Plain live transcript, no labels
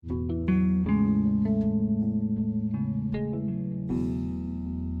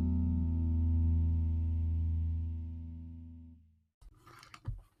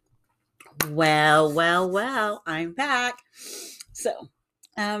Well, I'm back. So,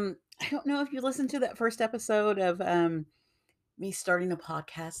 I don't know if you listened to that first episode of me starting a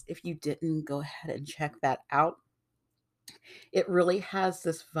podcast. If you didn't, go ahead and check that out. It really has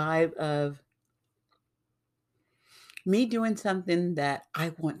this vibe of me doing something that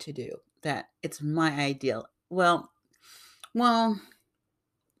I want to do, that it's my ideal. Well, I'll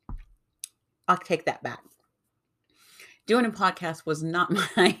take that back. Doing a podcast was not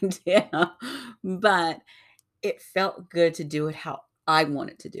my idea, but it felt good to do it how I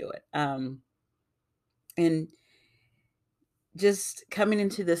wanted to do it. And just coming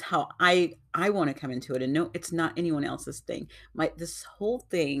into this how I want to come into it, and no, it's not anyone else's thing. This whole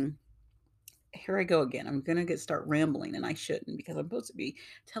thing, here I go again. I'm gonna get start rambling, and I shouldn't, because I'm supposed to be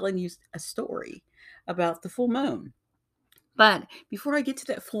telling you a story about the full moon. But before I get to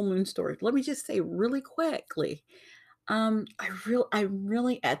that full moon story, let me just say really quickly, I'm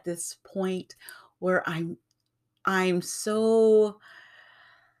really at this point where I'm so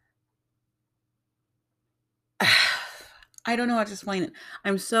I don't know how to explain it.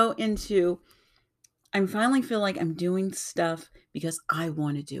 I'm so into I'm finally feel like I'm doing stuff because I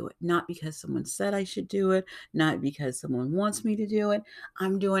want to do it, not because someone said I should do it, not because someone wants me to do it.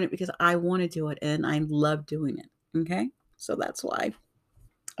 I'm doing it because I want to do it and I love doing it. Okay? So that's why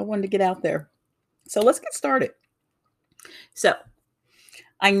I wanted to get out there. So let's get started. So,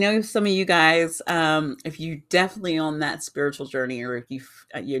 I know some of you guys, if you definitely on that spiritual journey, or if you,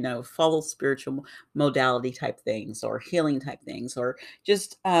 follow spiritual modality type things or healing type things, or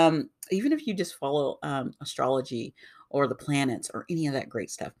just even if you just follow astrology or the planets or any of that great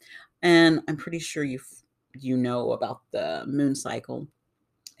stuff. And I'm pretty sure you know about the moon cycle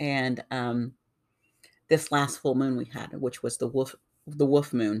and this last full moon we had, which was the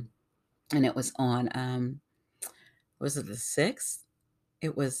wolf moon, and it was on was it the 6th?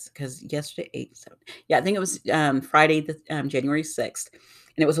 It was because yesterday, 8, 7. Yeah, I think it was Friday, January 6th,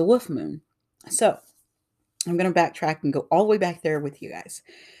 and it was a wolf moon. So I'm going to backtrack and go all the way back there with you guys,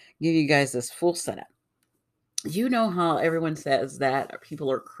 give you guys this full setup. You know how everyone says that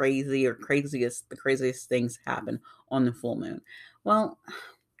people are crazy, or the craziest things happen on the full moon. Well,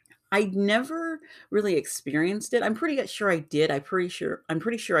 I never really experienced it. I'm pretty sure I did. I'm pretty sure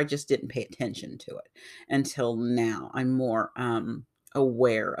I just didn't pay attention to it until now. I'm more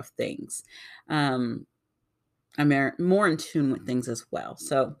aware of things. Um more in tune with things as well.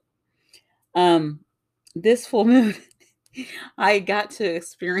 So, um this full moon I got to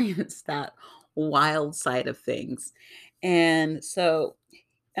experience that wild side of things. And so,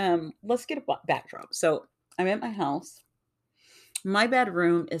 let's get a backdrop. So, I'm at my house. My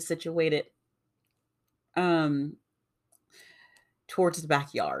bedroom is situated um towards the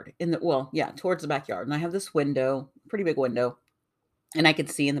backyard, towards the backyard. And I have this window, pretty big window, and I can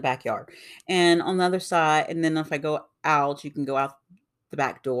see in the backyard. And on the other side, and then if I go out, you can go out the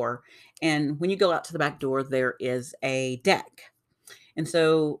back door. And when you go out to the back door, there is a deck. And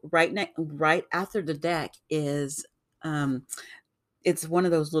so right after the deck is um it's one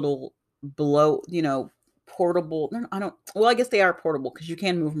of those little portable. I don't well, I guess they are portable because you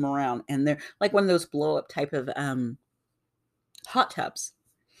can move them around, and they're like one of those blow up type of hot tubs.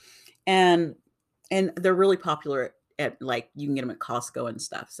 And they're really popular at, like, you can get them at Costco and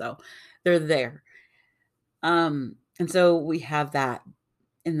stuff. So they're there. And so we have that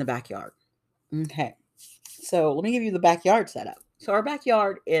in the backyard. Okay. So let me give you the backyard setup. So our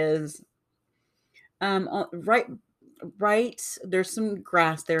backyard is right there's some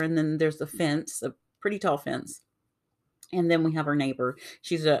grass there, and then there's a fence, a pretty tall fence. And then we have our neighbor.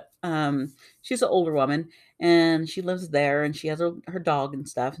 She's an older woman, and she lives there, and she has her dog and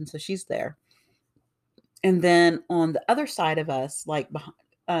stuff, and so she's there. And then on the other side of us, like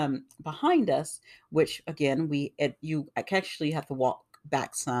behind us, which again you actually have to walk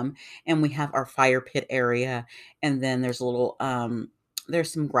back some, and we have our fire pit area, and then there's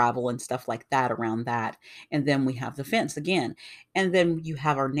some gravel and stuff like that around that, and then we have the fence again, and then you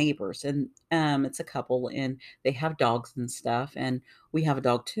have our neighbors, and it's a couple, and they have dogs and stuff, and we have a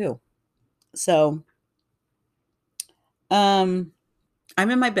dog too. So um I'm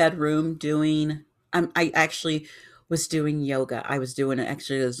in my bedroom doing I actually was doing yoga. I was doing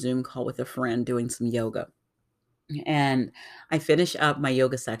actually a Zoom call with a friend doing some yoga. And I finish up my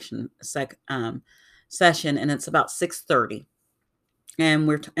yoga session, and it's about 6:30.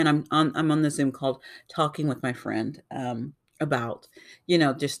 And I'm on the Zoom call talking with my friend about,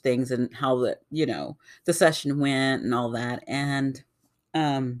 just things, and how the session went and all that. And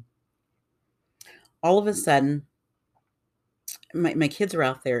um all of a sudden, my kids are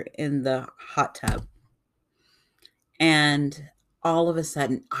out there in the hot tub, and all of a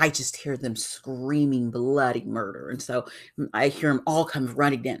sudden, I just hear them screaming bloody murder, and so I hear them all come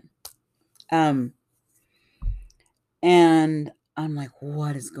running in. Um, and I'm like,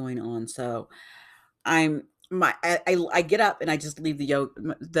 "What is going on?" So I get up and I just leave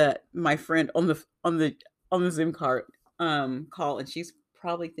my friend on the Zoom call, and she's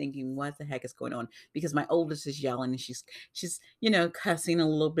probably thinking, "What the heck is going on?" Because my oldest is yelling and she's cussing a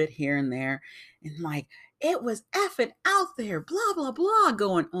little bit here and there, and like it was effing out there, blah blah blah,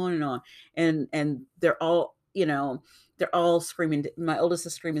 going on and on, and they're all screaming. My oldest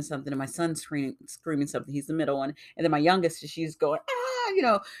is screaming something, and my son's screaming something. He's the middle one, and then my youngest, she's going,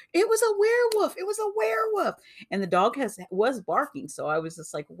 it was a werewolf. It was a werewolf. And the dog was barking. So I was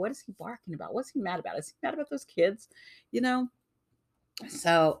just like, what is he barking about? What's he mad about? Is he mad about those kids? You know?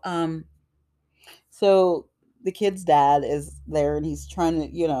 So so the kid's dad is there and he's trying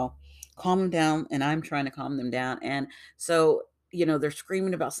to, calm them down, and I'm trying to calm them down. And so, they're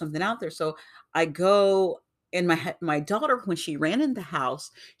screaming about something out there. So I go, and my daughter, when she ran in the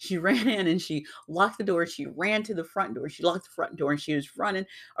house, she ran in and she locked the door. She ran to the front door. She locked the front door and she was running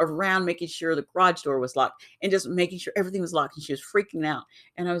around making sure the garage door was locked and just making sure everything was locked. And she was freaking out.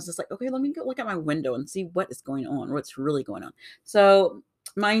 And I was just like, okay, let me go look at my window and see what is going on, what's really going on. So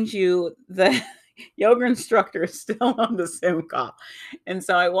mind you, the yoga instructor is still on the Zoom call. And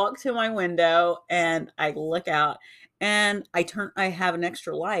so I walk to my window and I look out, and I have an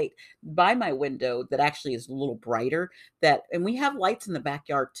extra light by my window that actually is a little brighter, and we have lights in the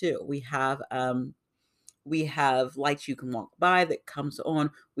backyard too. We have lights you can walk by that comes on.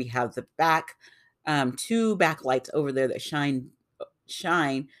 We have the two back lights over there that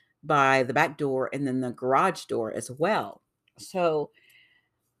shine by the back door and then the garage door as well. So,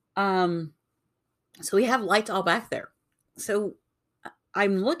 um, so we have lights all back there. So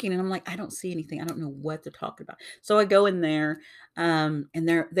I'm looking and I'm like, I don't see anything. I don't know what they're talking about. So I go in there, and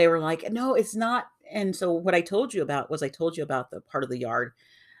they were like, no, it's not. And so what I told you about the part of the yard,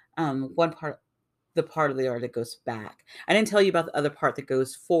 one part, the part of the yard that goes back. I didn't tell you about the other part that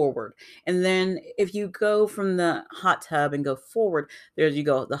goes forward. And then if you go from the hot tub and go forward, there you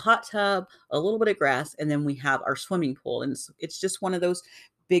go, the hot tub, a little bit of grass, and then we have our swimming pool. And it's just one of those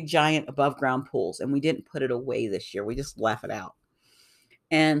big giant above ground pools. And we didn't put it away this year. We just left it out.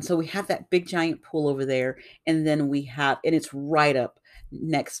 And so we have that big giant pool over there, and then and it's right up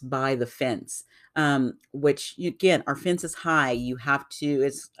next by the fence. Which again, our fence is high.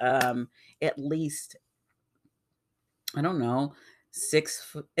 It's at least, I don't know, 6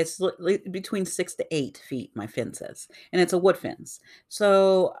 foot. It's between 6 to 8 feet. My fence is, and it's a wood fence.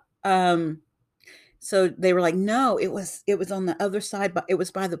 Um, so they were like, no, it was on the other side, but it was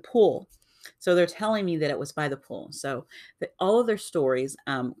by the pool. So they're telling me that it was by the pool. So all of their stories,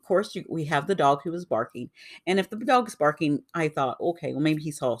 of course, we have the dog who was barking, and if the dog's barking, I thought, okay, well maybe he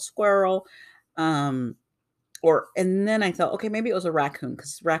saw a squirrel, um, and then I thought, okay, maybe it was a raccoon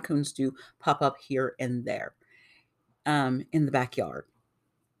because raccoons do pop up here and there, in the backyard,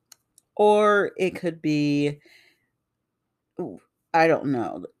 or it could be, ooh, I don't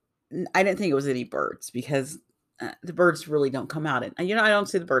know. I didn't think it was any birds because the birds really don't come out I don't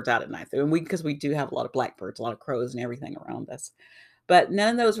see the birds out at night, though, and because we do have a lot of blackbirds, a lot of crows, and everything around us. But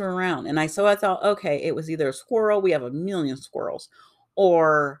none of those were around, and I thought, okay, it was either a squirrel. We have a million squirrels,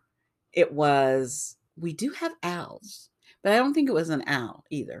 or it was. We do have owls, but I don't think it was an owl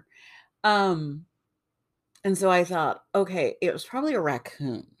either. Um, and so I thought, okay, it was probably a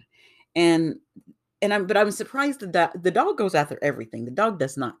raccoon, and I'm surprised that the dog goes after everything. The dog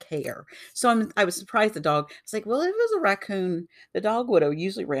does not care. So I was surprised the dog. It's like, well, if it was a raccoon, the dog would have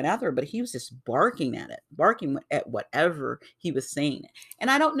usually ran after it, but he was just barking at it, barking at whatever he was seeing.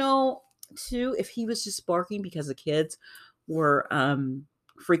 And I don't know too if he was just barking because the kids were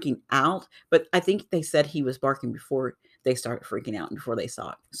freaking out, but I think they said he was barking before they started freaking out and before they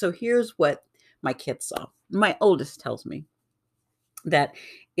saw it. So here's what my kids saw. My oldest tells me that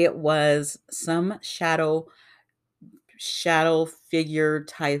it was some shadow figure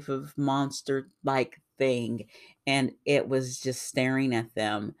type of monster like thing, and it was just staring at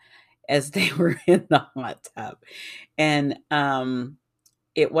them as they were in the hot tub. And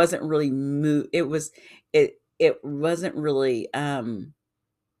it wasn't really it wasn't really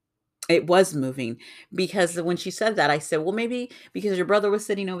it was moving, because when she said that, I said, "Well, maybe because your brother was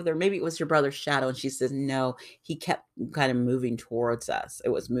sitting over there, maybe it was your brother's shadow." And she says, "No, he kept kind of moving towards us. It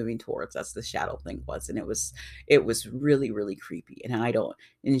was moving towards us, the shadow thing was, and it was really, really creepy."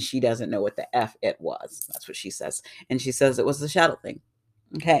 And she doesn't know what the F it was. That's what she says. And she says it was the shadow thing.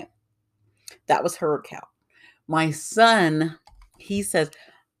 Okay. That was her account. My son, he says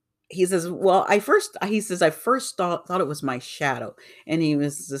he says, "Well, I first thought it was my shadow." And he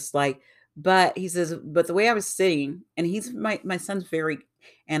was just like, "But," he says, "but the way I was sitting," and my son's very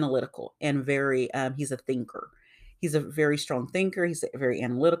analytical and very, he's a thinker. He's a very strong thinker, he's very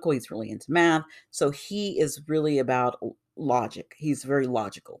analytical, he's really into math, so he is really about logic. He's very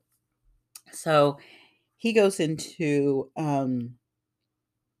logical. So, he goes into,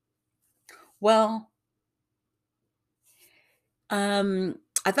 well,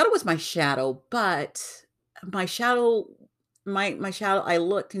 I thought it was my shadow, but my shadow my shadow, I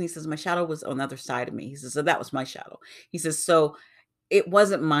looked and he says, "My shadow was on the other side of me." He says, "So that was my shadow." He says, "So it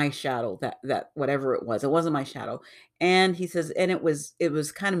wasn't my shadow, that whatever it wasn't my shadow." And he says, "And it was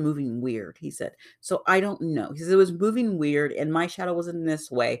kind of moving weird." He said, "So I don't know." He says, "It was moving weird and my shadow was in this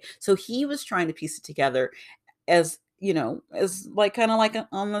way." So he was trying to piece it together as, as like kinda like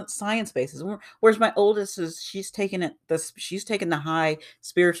on the science basis. Whereas my oldest is she's taken the high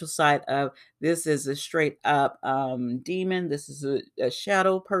spiritual side of, this is a straight up, demon, this is a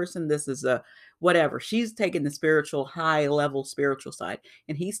shadow person, this is a whatever. She's taken the spiritual high level spiritual side,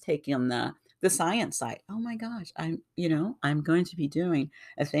 and he's taking the science side. Oh my gosh, I'm going to be doing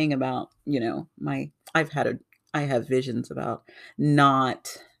a thing about, my I have visions about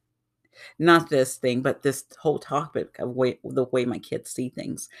not not this thing, but this whole topic of the way my kids see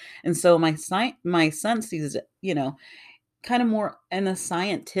things. And so my son sees it, kind of more in a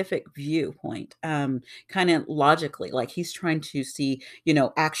scientific viewpoint, kind of logically, like he's trying to see,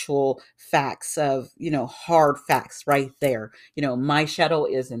 actual facts of, hard facts right there. My shadow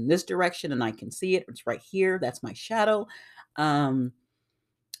is in this direction and I can see it. It's right here. That's my shadow.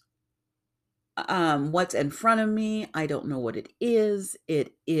 Um, what's in front of me, I don't know what it is.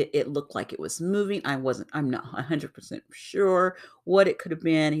 It looked like it was moving. I'm not 100% sure what it could have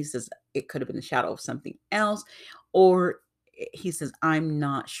been. He says it could have been the shadow of something else, or he says I'm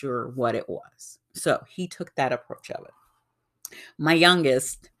not sure what it was. So he took that approach of it. My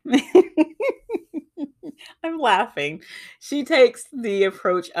youngest, I'm laughing. She takes the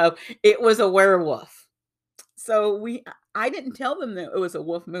approach of, it was a werewolf. So I didn't tell them that it was a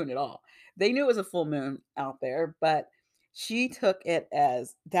wolf moon at all. They knew it was a full moon out there, but she took it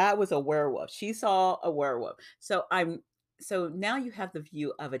as that was a werewolf. She saw a werewolf. So now you have the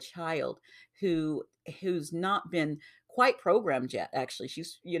view of a child who who's not been quite programmed yet. Actually,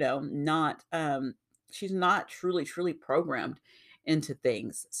 she's not truly programmed into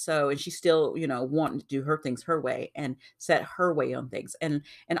things. So, and she's still, wanting to do her things her way and set her way on things. And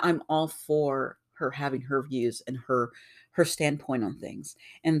I'm all for her having her views and her standpoint on things.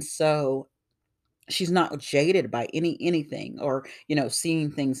 And so she's not jaded by anything, or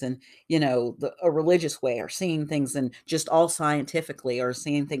seeing things in, a religious way, or seeing things in just all scientifically, or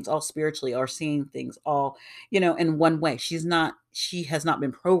seeing things all spiritually, or seeing things all, in one way. She has not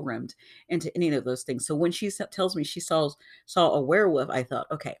been programmed into any of those things. So when she tells me she saw a werewolf, I thought,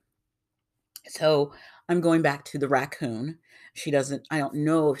 okay, so I'm going back to the raccoon. I don't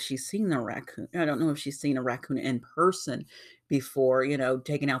know if she's seen the raccoon. I don't know if she's seen a raccoon in person before,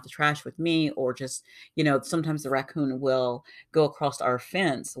 taking out the trash with me, or just, sometimes the raccoon will go across our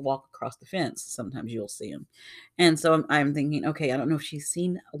fence, walk across the fence. Sometimes you'll see him. And so I'm thinking, okay, I don't know if she's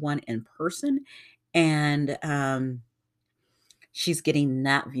seen one in person. And she's getting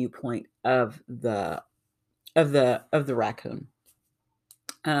that viewpoint of the raccoon.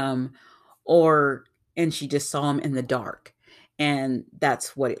 Um, or and she just saw him in the dark, and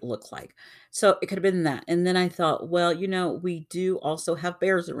that's what it looked like. So it could have been that. And then I thought, well, we do also have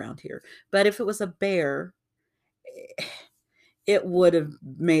bears around here. But if it was a bear, it would have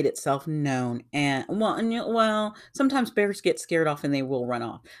made itself known. And sometimes bears get scared off and they will run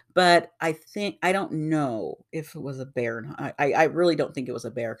off. But I don't know if it was a bear or not. I really don't think it was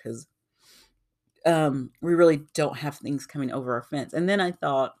a bear, because we really don't have things coming over our fence. And then I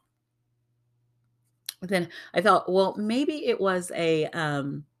thought, well, maybe it was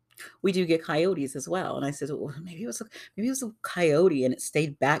we do get coyotes as well. And I said, well, maybe it was a coyote and it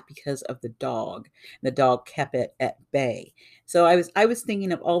stayed back because of the dog. The dog kept it at bay. So I was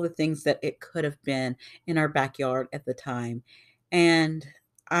thinking of all the things that it could have been in our backyard at the time. And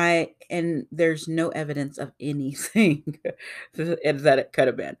there's no evidence of anything that it could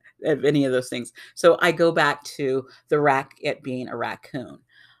have been, of any of those things. So I go back to it being a raccoon.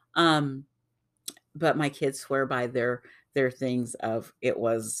 Um but my kids swear by their things of, it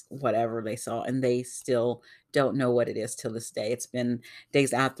was whatever they saw, and they still don't know what it is till this day. It's been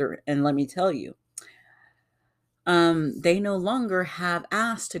days after, and let me tell you, they no longer have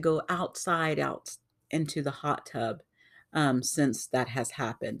asked to go out into the hot tub, since that has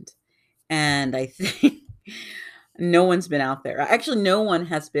happened. And I think No one's been out there. Actually, no one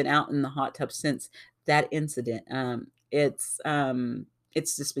has been out in the hot tub since that incident. It's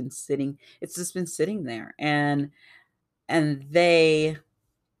just been sitting there, and they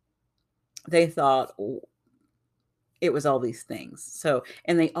thought it was all these things. So,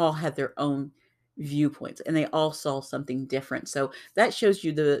 and they all had their own viewpoints, and they all saw something different. So that shows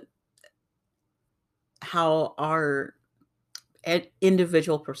you the how our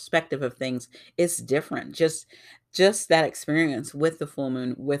individual perspective of things is different. Just that experience with the full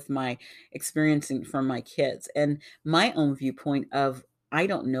moon, with my experiencing from my kids, and my own viewpoint of I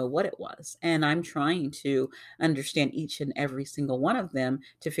don't know what it was, and I'm trying to understand each and every single one of them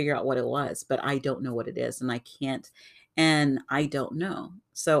to figure out what it was, but I don't know what it is, and I can't, and I don't know.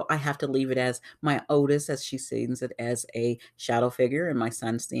 So I have to leave it as my oldest, as she sees it as a shadow figure, and my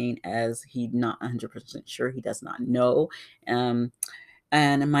son seeing as he not 100% sure, he does not know, um,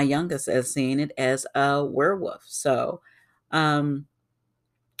 and my youngest is seeing it as a werewolf. So, um,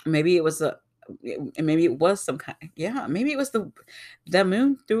 maybe it was maybe it was some kind, yeah, maybe it was the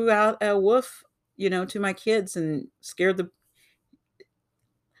moon threw out a wolf, to my kids and scared the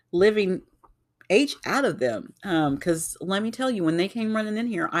living H out of them. Because let me tell you, when they came running in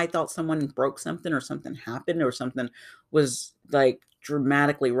here, I thought someone broke something or something happened or something was like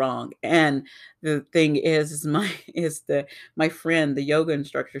dramatically wrong. And the thing is my is the my friend, the yoga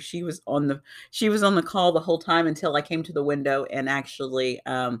instructor, she was on the call the whole time until I came to the window and actually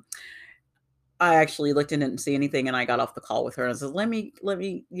I actually looked and didn't see anything, and I got off the call with her and I said, let me,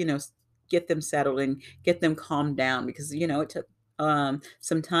 get them settled and get them calmed down because, it took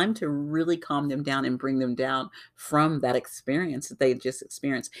some time to really calm them down and bring them down from that experience that they just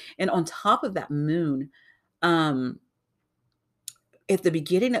experienced. And on top of that moon, um, at the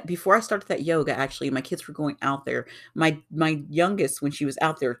beginning before I started that yoga, actually, my kids were going out there. My youngest, when she was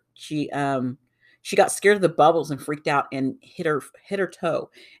out there, she got scared of the bubbles and freaked out and hit her toe.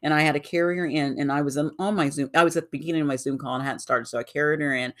 And I had to carry her in, and I was on my Zoom. I was at the beginning of my Zoom call and I hadn't started, so I carried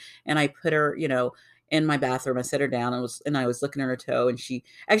her in and I put her, in my bathroom. I set her down and I was looking at her toe, and she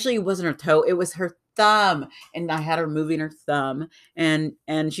actually it wasn't her toe, it was her thumb. And I had her moving her thumb, and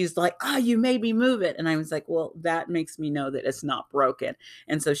she's like, "Oh, you made me move it." And I was like, "Well, that makes me know that it's not broken."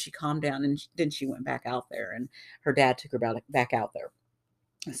 And so she calmed down, and then she went back out there, and her dad took her back out there.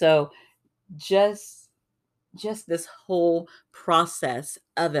 So just just this whole process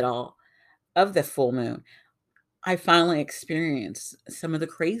of it all, of the full moon, I finally experienced some of the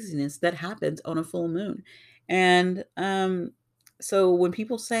craziness that happens on a full moon. And so when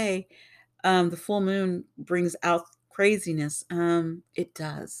people say the full moon brings out craziness, it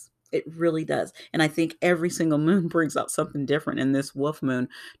does. It really does. And I think every single moon brings out something different. And this wolf moon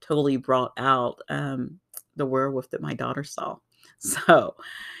totally brought out the werewolf that my daughter saw. So,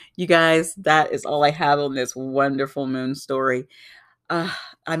 you guys, that is all I have on this wonderful moon story. Uh,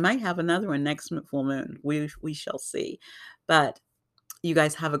 I might have another one next full moon. We shall see. But you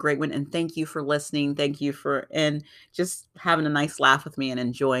guys have a great one, and thank you for listening. Thank you for and just having a nice laugh with me and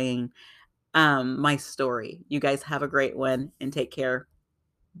enjoying my story. You guys have a great one and take care.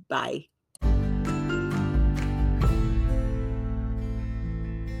 Bye.